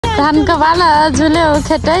धानको बाला झुल्यो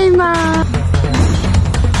खेतैमा।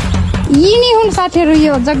 यिनी हुन् साथीहरू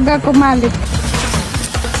यो जग्गाको मालिक।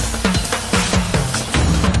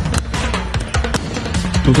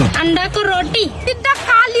 अंडाको रोटी सिद्धा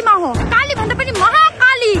कालीमा हो, काली भन्दा पनि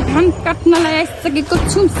महाकाली। धान काट्नलाई आइसकेको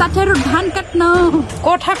छु साथीहरू, धान काट्न।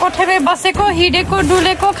 कोठा कोठामै बसेको, हिडेको,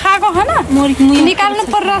 डुलेको, खाएको हैन, निकाल्नु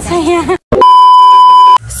पर्छ यहाँ।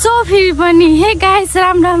 सो फेरि पनि हे गाइस,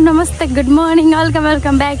 राम राम, नमस्ते, good morning,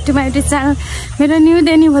 welcome back to my YouTube channel. मेरो न्यू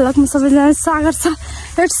डेनी भ्लगमा सबैजना स्वागत छ।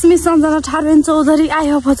 It's me Sanjana Tharu and Chaudhary. I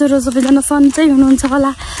hope हजुरहरू सबैजना सन्चै हुनुहुन्छ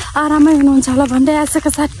होला, आरामै हुनुहुन्छ होला भन्दै आशका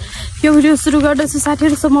साथ यो भिडियो सुरु गर्दैछु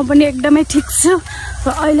साथीहरू। सो म पनि एकदमै ठिक छु र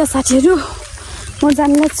अहिले साथीहरू म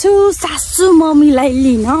जान्छु सासू मम्मीलाई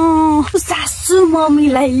लिन।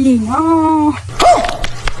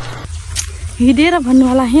 हिँडेर भन्नु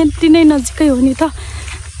होला, यति नै नजिकै हो नि त।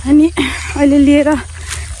 अनि अहिले लिएर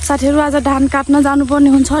साथीहरू आज धान काट्न जानुपर्ने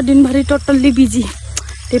हुन्छ। दिनभरि टोटल्ली बिजी,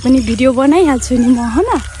 त्यही पनि भिडियो बनाइहाल्छु नि म हैन।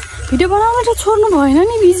 भिडियो बनाउन त छोड्नु भएन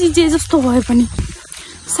नि, बिजी जे जस्तो भए पनि।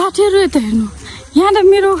 साथीहरू यता हेर्नु, यहाँ त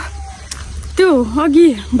मेरो त्यो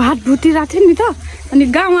अघि भात भुटिरहेको थियो नि त। अनि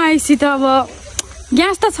गाउँ आएपछि त अब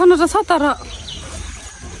ग्यास त छन त छ, तर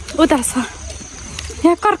उता छ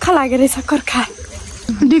यहाँ कर्खा लागेर रहेछ, कर्खा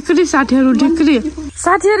ढिक्री। साथीहरू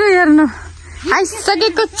हेर्नु,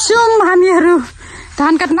 आइसकेको छौँ हामीहरू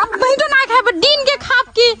धान काट्न। बैठो नखाए दिन के खाप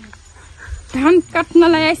कि धान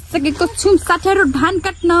काट्नलाई आइसकेको छौँ साथीहरू, धान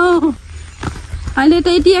काट्न। अहिले त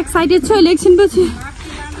यति एक्साइटेड छु इलेक्सनपछि,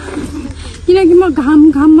 किनकि म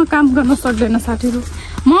घाममा काम गर्न सक्दैन साथीहरू।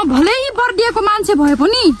 म भलै बर्दियाको मान्छे भए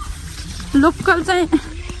पनि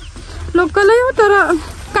लोकलै हो, तर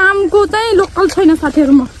कामको चाहिँ लोकल छैन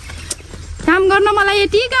साथीहरू। म काम गर्न मलाई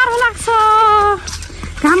यति गाह्रो लाग्छ,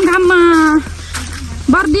 घाममा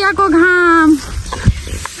बर्दियाको घाम।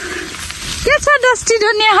 के छ डस्टी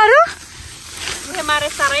दुनियाँहरू?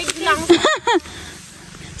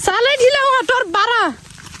 सालै ढिला हो तोर 12।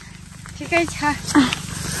 ठिकै छ,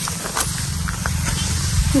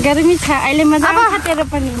 गर्मी छ अहिले, मजा आउँछ तेरो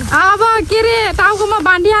पनि। अब के रे टाउकोमा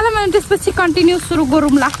बाँधिहालौँ अनि त्यसपछि कन्टिन्यू सुरु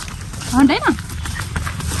गरौँला भन्दैन।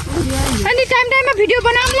 अनि टाइममा भिडियो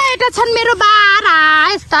बनाउँला। यता छन् मेरो बारा,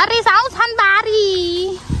 यस्ता रिसाउँछन् बारी।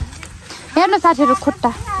 हेर्नु साथीहरू, खुट्टा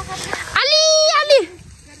अलि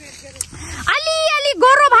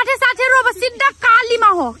गोरो भाटे साथीहरू। अब सिद्धा कालीमा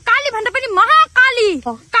हो, काली भन्दा पनि महाकाली,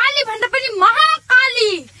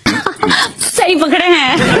 सही पकडे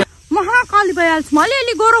हैं, महाकाली भइहाल्छ। म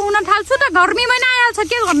अलिअलि गोरो हुन थाल्छु त गर्मी महिना आइहाल्छ,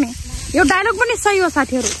 के गर्ने। यो डायलग पनि सही हो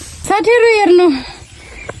साथीहरू। हेर्नु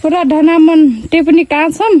पुरा धनामन, त्यो पनि कहाँ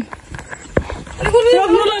छन्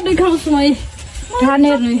देखाउँछु म। धान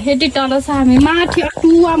हेर्नु यति तल छ, हामी माथि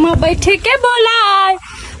टुवामा बैठे के बोलाए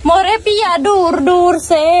मोरे पिया दूर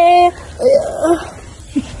से।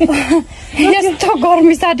 यस्तो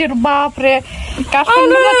गर्मी साथीहरू, बापरे।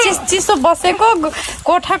 काठमाडौँमा चिसो बसेको,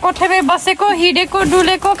 कोठा कोठामै बसेको, हिडेको,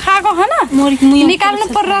 डुलेको, खाएको हैन, निकाल्नु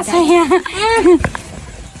पर्छ यहाँ।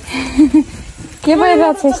 के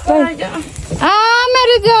भइरहेछ यस्तो?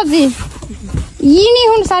 मेरो जोजी यिनी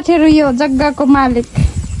हुन् साथीहरू यो जग्गाको मालिक।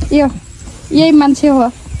 यही मान्छे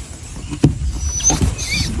हो।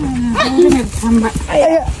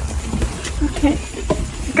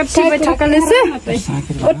 कट्ठी बैठकले से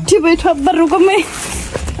ओठी बैठक रुकमै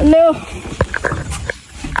लो।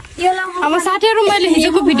 अब साथीहरू मैले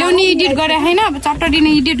हिजोको भिडियो नि एडिट गरे हैन, अब चट्टरी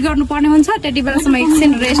नै एडिट गर्नुपर्ने हुन्छ। त्यति बेलासम्म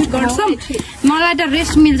एकछिन रेस्ट गर्छौँ। मलाई त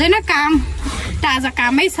रेस्ट मिल्दैन, काम ताजा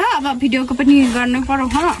कामै छ। अब भिडियोको पनि गर्नु पर्यो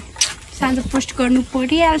ह, साँझ पोस्ट गर्नु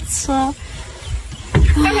परिहाल्छ।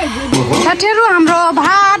 साथीहरू हाम्रो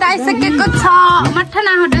भात आइसकेको छ। मट्ठा न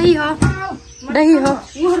हो, दही हो।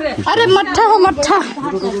 अरे मट्ठा हो, मट्ठा।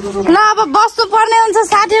 ल अब बस्नु पर्ने हुन्छ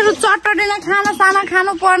साथीहरू, चट्टरी नै खाना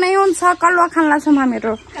खानु पर्ने हुन्छ। कलुवा खानला छौँ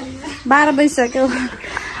हामीहरू, 12 बजिसक्यो।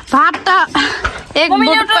 भात त एक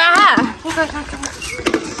बोटको।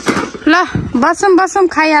 ल बसौँ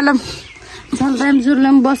खाइहालौँ,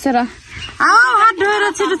 झुल्लाम बसेर। हात धोएर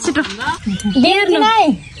छिटो।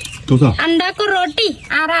 अंडाको रोटी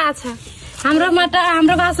आरा छ हाम्रो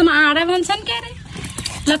भाषामा, आरा भन्छन् के अरे।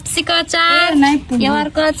 लप्सीको अचार,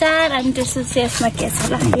 गेवारको अचार, अनि त्यसपछि यसमा के छ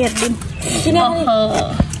ल हेर्दिम।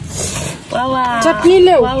 चटनी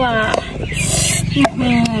ल्याऊ,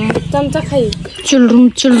 चम्चा खाइ।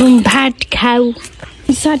 चुल्रुम भात खाऊ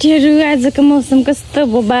साथीहरू। आजको मौसम कस्तो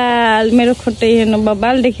बबाल, मेरो खुट्टै हेर्नु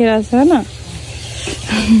बबाल देखिरहेछ हैन।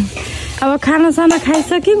 अब खाना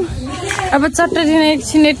खाइसक्यौँ, अब चट्टरी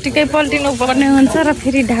एकछिन यतिकै पल्टिनु पर्ने हुन्छ र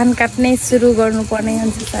फेरि धान काट्ने सुरु गर्नुपर्ने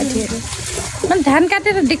हुन्छ साथीहरू। मैले धान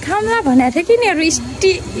काटेर देखाउँला भनेको थिएँ कि यिनीहरू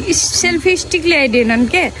सेल्फी स्टिक ल्याइदिएनन्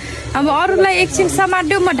के। अब अरूलाई एकछिन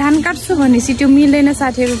समात्यो म धान काट्छु भनेपछि त्यो मिल्दैन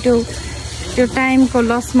साथीहरू। त्यो टाइमको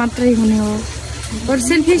लस मात्रै हुने हो। बरु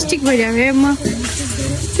सेल्फी स्टिक भइरहेको भए म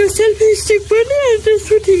त्यो सेल्फी स्टिक पनि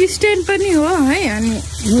सुटिङ स्ट्यान्ड पनि हो है अनि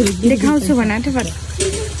देखाउँछु भनेको थिएँ। बरु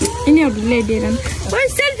यिनीहरू ल्याइदिएनन्। ओइ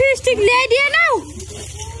सेल्फी स्टिक ल्याइदिएन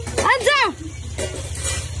अझ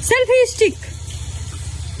सेल्फी स्टिक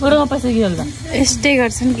बरुमा पैसा के होला यस्तै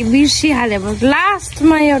गर्छन् कि बिर्सिहाल्यो। अब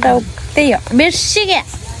लास्टमा एउटा त्यही हो बिर्सिगे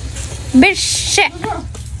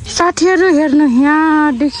साथीहरू हेर्नु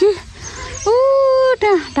यहाँदेखि ऊ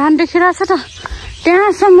त्यहाँ धान देखिरहेछ त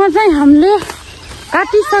त्यहाँसम्म चाहिँ हामीले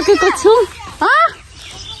काटिसकेको छौँ।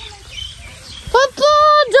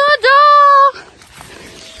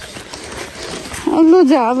 लु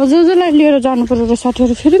जा अब जोजोलाई लिएर जानु पर्यो र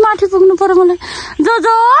साथीहरू फेरि माथि पुग्नु पर्यो मलाई।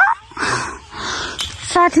 जोजो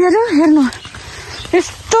साथीहरू हेर्नु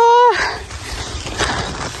यस्तो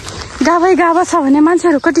गाभै छ भने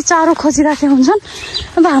मान्छेहरू कति चारो खोजिराखेका हुन्छन्।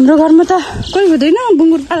 अब हाम्रो घरमा त कोही हुँदैन,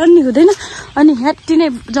 बुङ्गुर पालन नि हुँदैन अनि ह्याट्टी नै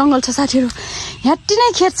जङ्गल छ साथीहरू। ह्याट्टी नै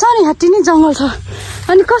खेत छ अनि ह्याट्टी नै जङ्गल छ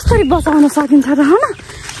अनि कसरी बचाउन सकिन्छ र होइन।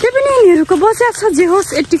 त्यो पनि यिनीहरूको बसिएको छ जे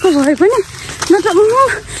होस् यतिको भए पनि नत्र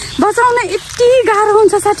बचाउन यति गाह्रो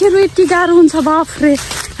हुन्छ साथीहरू, यति गाह्रो हुन्छ बाफरे।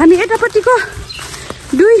 हामी यतापट्टिको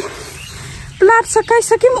 2 प्लाट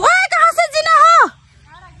सकाइसक्यौँ। ओ कहाँ से जिना हो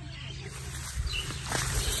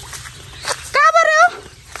कहाँबाट हो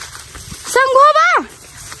सङ्घोबा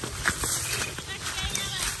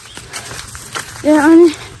ए अनि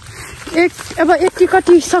अब यति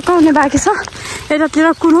कति सकाउने बाँकी छ यतातिर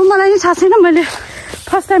कुरो मलाई नि थाहा छैन। मैले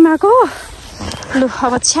फर्स्ट टाइम आएको हो। लु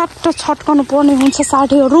अब छ्याट्ट छट्काउनु पर्ने हुन्छ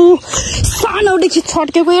साथीहरू। सानोदेखि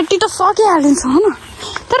छट्केको यति त सकिहालिन्छ होइन।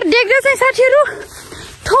 तर देख्दा चाहिँ साथीहरू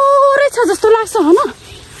थोरै छ जस्तो लाग्छ होइन।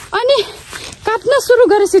 अनि काट्न सुरु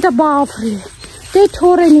गरेपछि त बाफरे त्यही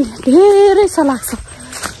थोरै नि धेरै छ लाग्छ।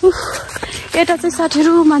 यता चाहिँ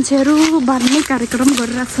साथीहरू मान्छेहरू बाँड्ने कार्यक्रम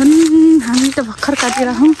गरिरहेछन्। हामी त भर्खर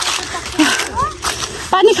काटिरहेछौँ।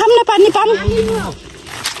 पानी खाऊँ न पानी पाऊँ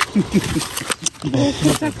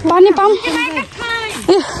पानी पाऊँ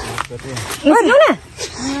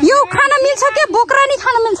यो खाना मिल्छ के बोक्रानी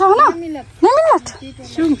खाना मिल्छ होइन नमिल्छ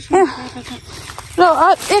ल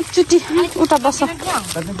एकचोटि उता बस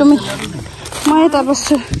तुमी म यता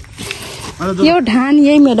बस्छु। यो धान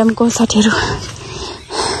यही म्याडमको साथीहरू।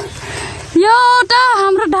 यो त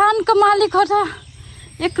हाम्रो धानको मालिक हो त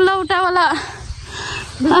एकलौटावाला।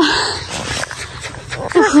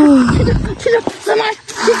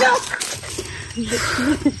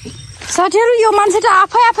 साथीहरू यो मान्छे त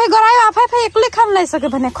आफै गरायो आफै एक्लै खान लागिसक्यो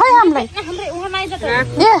भने खै हामीलाई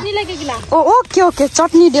ओके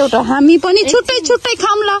चटनी देऊ त हामी पनि छुट्टै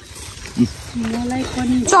खाऊँ ल।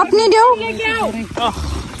 चटनी देऊ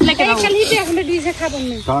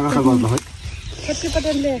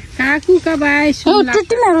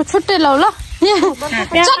टुटीहरू छुट्टै लाउ ल।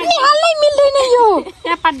 चटनी हाल्नै मिल्दैन यो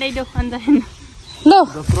ल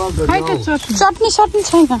चटनी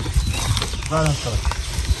छैन।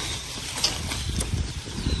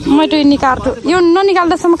 मैं तो निकाल्छु यो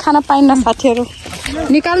ननिकाल्दासम्म खाना पाइन्न साथीहरू।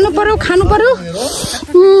 निकाल्नु पर्यो खानु पर्यो।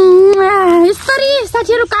 यसरी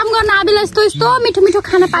साथीहरू काम गर्न आबेला यस्तो मिठो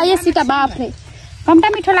खाना पाएपछि त बाफरे कम्ता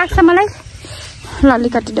मिठो लाग्छ मलाई। ल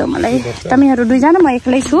अलिकति देऊ मलाई। तपाईँहरू 2 जना म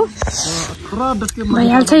एक्लै छु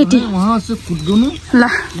भइहाल्छ यति। ल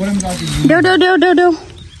देऊ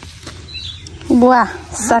बुवा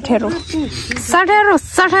साथीहरू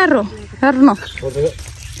हेर्नु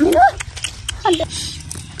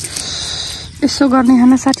यसो गर्ने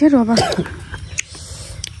होइन साथीहरू। अब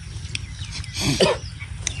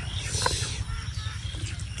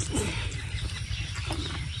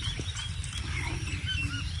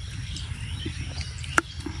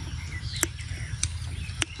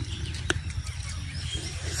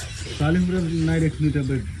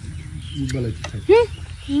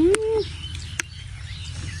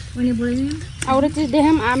और चीज दे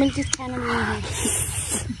हम आमिल चीज खाना नहीं है।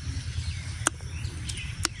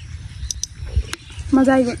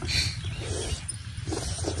 मजा आएगा।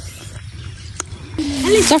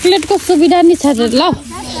 चॉकलेट को सुविधा नहीं छ ल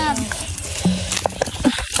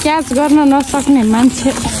क्याच गर्न नसक्ने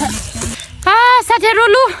मान्छे। साथीहरू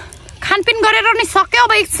लु खानपिन गरेर नि सक्यो।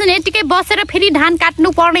 अब एकछिन यतिकै बसेर फेरि धान काट्नु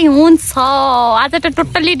पर्ने हुन्छ। आज त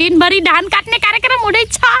टोटल्ली दिनभरि धान काट्ने कार्यक्रम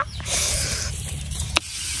हुँदैछ।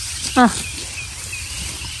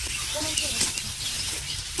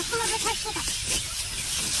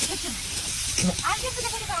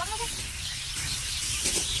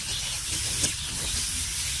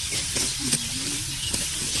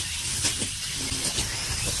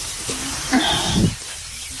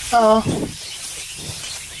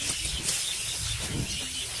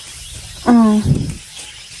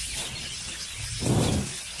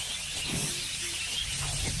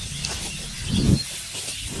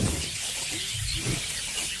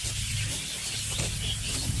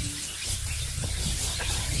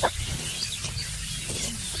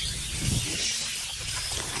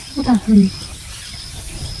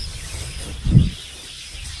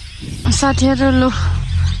 साथीहरु लु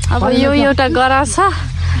अब यो एउटा गरा छ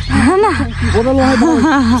हैन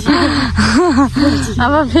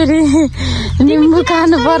अब फेरि निम्बु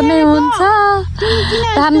खानु पर्ने हुन्छ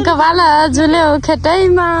धानको बाला झुल्यो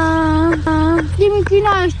खेतैमा तिमी किन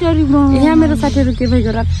स्टोरीमा यहाँ मेरो साथीहरु के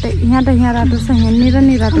भइगयो रातै यहाँ रातो छ यहाँ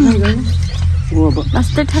नि रातो भइगयो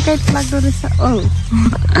अस्ति ठ्याक्कै लाग्दो रहेछ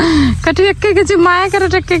कति एकैकछि माया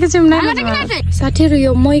गरेर एकैकछि नै साथीहरु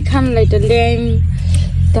यो मै खानलाई त ल्यायौँ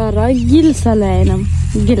तर गिल्स ल्याएनौँ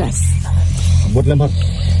गिलास बोतले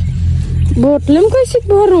पनि कैसे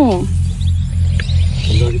भरौँ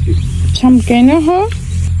छम्केन हो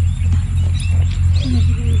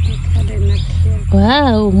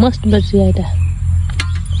वाओ मस्त बची आइटा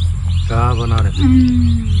क्या बना रहे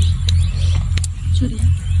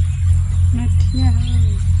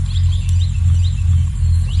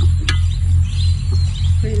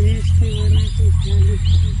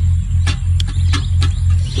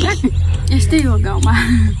यस्तै हो गाउँमा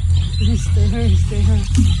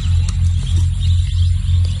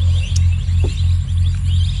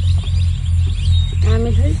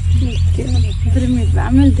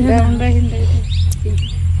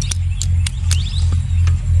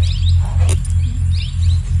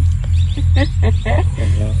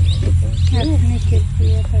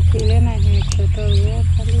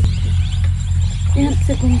यहाँ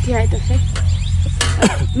से घुम्ती आए तो फिर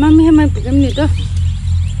मम्मी हमें पकड़ नहीं तो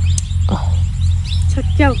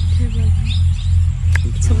छक्क्याउ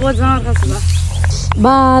सब जहाँ का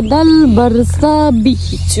बादल वर्षा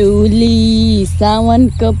बिचुली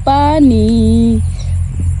सावनको पानी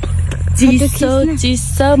चिसो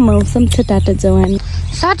चिसो मौसम छ टाटा जवानी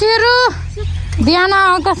साथीहरु बिहान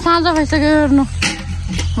आउँदा साँझ भइसक्यो हेर्नु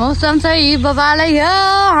मौसम चाहिँ बबालै हो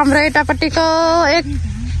हाम्रो यतापट्टिको एक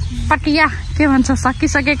पटिया के भन्छ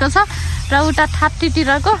सकिसकेको छ र उता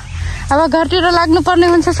थाप्तीतिरको अब घरतिर लाग्नु पर्ने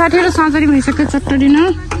हुन्छ साथीहरु साँझरी भइसक्यो चट्टरिन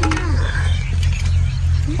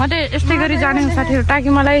म त यस्तै गरी जाने साथीहरु ताकि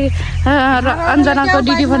मलाई अन्जनाको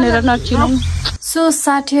दिदी भनेर नचिनु सो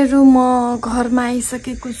साथीहरु म घरमा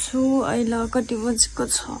आइसकेको छु अहिले कति बजेको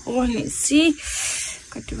छ भनेसी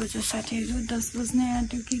कति बज्यो साथीहरु 10 बज्ने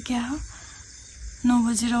आँट्यो कि क्या हो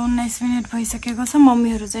 9:19 भइसकेको छ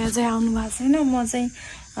मम्मीहरु चाहिँ अझै आउनु भएको छैन म चाहिँ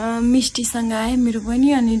मिष्टीसँग आएँ मेरो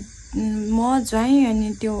पनि अनि म ज्वाइँ अनि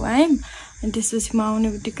त्यो आएँ अनि त्यसपछि म आउने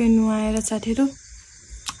बित्तिकै नुहाएर साथीहरु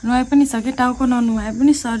नुहाए पनि सके टाउको ननुहाए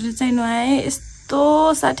पनि शरीर चाहिँ नुहाए यस्तो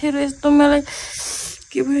साथीहरु यस्तो मलाई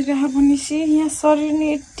के भइरहेको भनेसी यहाँ शरीर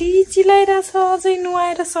नि यति चिलाइरहेछ अझै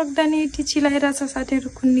नुहाएर सक्दा नि यति चिलाइरहेछ साथीहरु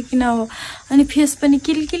खुन्नी किन हो अनि फेस पनि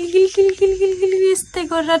किल किल किल किल किल किल किल यस्तै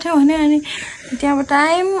गरिरहेको थियो भने अनि त्यहाँबाट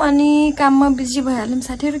आयौँ अनि काममा बिजी भइहाल्यौँ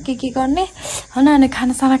साथीहरु के गर्ने हैन अनि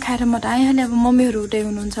खानासाना खाएर म त आइहालेँ अब मम्मीहरु उतै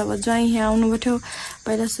हुनुहुन्छ अब ज्वाइँ यहाँ आउनुभएको थियो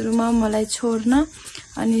पहिला सुरुमा मलाई छोड्न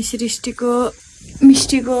अनि सृष्टिको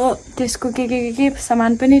मिष्टीको त्यसको के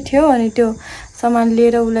सामान पनि थियो अनि त्यो सामान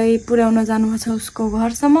लिएर उलाई पुर्याउन जानुभएको छ उसको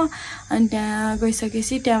घरसम्म अनि त्यहाँ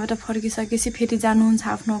गइसकेपछि त्यहाँबाट फर्किसकेपछि फेरि जानुहुन्छ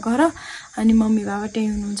आफ्नो घर अनि मम्मी बाबा त्यही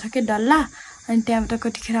हुनुहुन्छ के डल्ला अनि त्यहाँबाट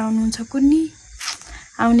कतिखेर आउनुहुन्छ कुन्नी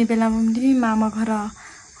आउने बेलामा पनि मामा घर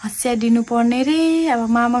हस्या दिनु पर्ने रे अब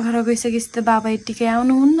मामा घर गइसकेपछि त बाबा यतिकै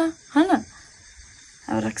आउनुहुन्न हैन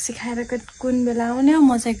अब रक्सी खाएर कुन बेला आउने हो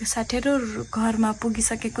म चाहिँ साथीहरु घरमा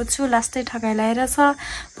पुगिसकेको छु लास्टै ठगाइ लाएर छ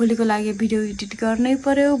भोलिको लागि भिडियो एडिट गर्नै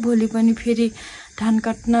पर्यो भोलि पनि फेरि धान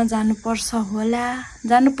काट्न जानुपर्छ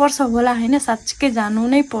होला हैन साच्चै जानु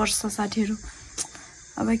नै पर्छ साथीहरु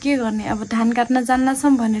अब के गर्ने अब धान काट्न जान्ला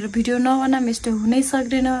छम भनेर भिडियो नबनाम यस्तो हुनै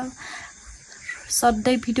सक्दैन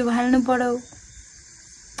सधैँ भिडियो हाल्नु पर्यो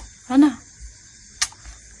हैन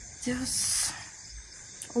जस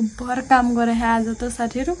उभर काम गरे आज त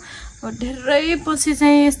साथीहरु धेरै पछि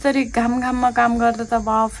चाहिँ यसरी घाममा काम गर्दा त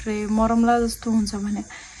बाफ रे मरमला जस्तो हुन्छ भने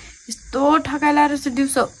यस्तो ठकाइलाएर चाहिँ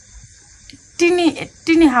दिउँसो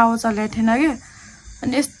यति हावा चलेको थिएन के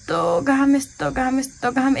अनि यस्तो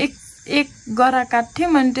घाम एक गरा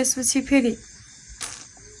काट्थ्यौँ अनि त्यसपछि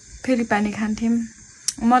फेरि पानी खान्थ्यौँ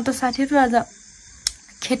म त साथीहरु आज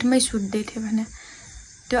खेतमै सुत्दै थिएँ भने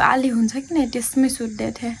त्यो आली हुन्छ कि न त्यसमै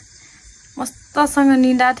सुत्दै थिएँ मस्तसँग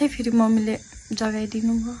निन्दा थिएँ फेरि मम्मीले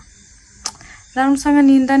जगाइदिनु भयो राम्रोसँग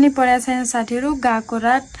निन्दा नै परेको छैन साथीहरु गएको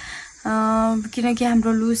रात किनकि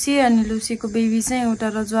हाम्रो लुसी अनि लुसीको बेबी चाहिँ एउटा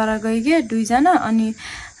रजवारा गयो के दुईजना अनि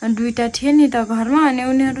दुईटा थिए नि त घरमा अनि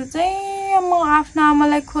उनीहरू चाहिँ म आफ्नो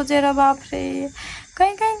आमालाई खोजेर बाफ्रे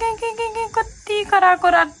कहीँ कहीँ कहीँ कहीँ कहीँ कहीँ कति कराएको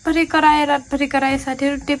रातभरि कराए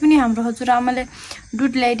साथीहरू त्यही पनि हाम्रो हजुरआमाले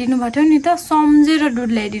दुध ल्याइदिनु भएको थियो नि त सम्झेर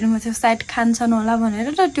दुध ल्याइदिनु भएको थियो सायद खान्छन् होला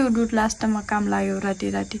भनेर त त्यो दुध लास्टमा काम लाग्यो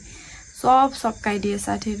राति सब सकाइदिए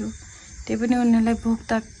साथीहरू त्यही पनि उनीहरूलाई भोक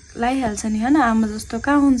त लागिहाल्छ नि हैन आमा जस्तो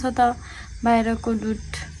कहाँ हुन्छ त बाहिरको दुध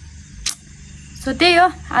सो त्यही हो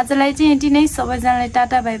आजलाई चाहिँ यति नै सबैजनालाई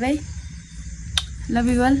tata bye by love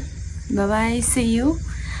you all by by C you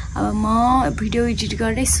अब म भिडियो एडिट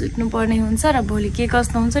गर्दै सुत्नु पर्ने हुन्छ र भोलि के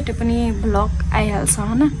कस्तो हुन्छ त्यो पनि भ्लग आइहाल्छ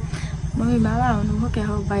हैन मम्मी बाबा आउनुभयो क्या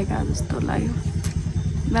हो बाइक जस्तो लाग्यो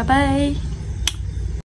बाई बाई